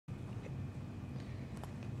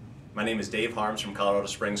My name is Dave Harms from Colorado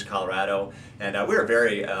Springs, Colorado, and we were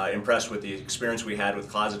very impressed with the experience we had with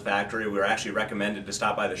Closet Factory. We were actually recommended to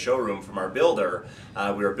stop by the showroom from our builder.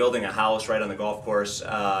 We were building a house right on the golf course,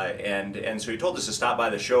 and so he told us to stop by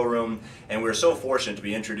the showroom, and we were so fortunate to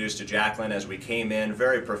be introduced to Jacqueline as we came in.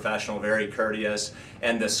 Very professional, very courteous,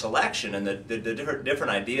 and the selection and the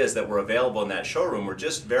different ideas that were available in that showroom were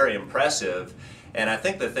just very impressive. And I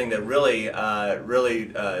think the thing that really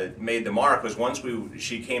made the mark was once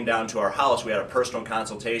she came down to our house, we had a personal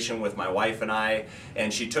consultation with my wife and I,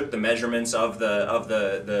 and she took the measurements of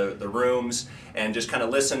the rooms and just kind of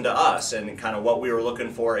listened to us and kind of what we were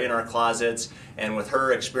looking for in our closets. And with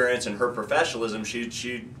her experience and her professionalism,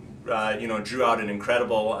 she drew out an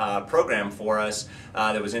incredible program for us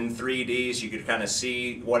that was in 3D, so you could kind of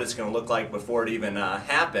see what it's going to look like before it even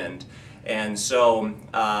happened. And so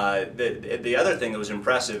the other thing that was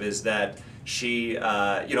impressive is that she,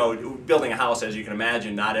 building a house, as you can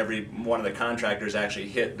imagine, not every one of the contractors actually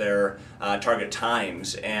hit their target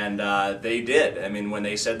times, and they did. I mean, when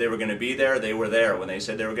they said they were going to be there, they were there. When they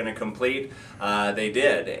said they were going to complete, they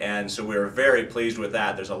did. And so we were very pleased with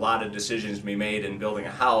that. There's a lot of decisions to be made in building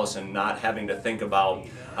a house, and not having to think about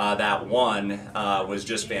that one was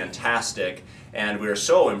just fantastic. And we were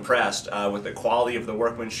so impressed with the quality of the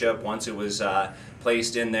workmanship. Once it was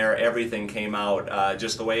placed in there, everything came out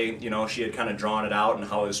just the way she had kind of drawn it out and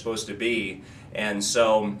how it was supposed to be. And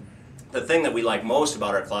so the thing that we like most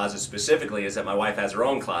about our closet specifically is that my wife has her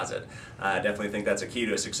own closet. I definitely think that's a key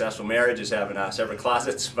to a successful marriage, is having separate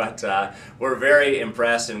closets, but we're very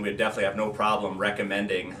impressed, and we definitely have no problem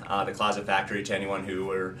recommending the Closet Factory to anyone who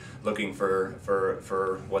are looking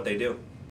for what they do.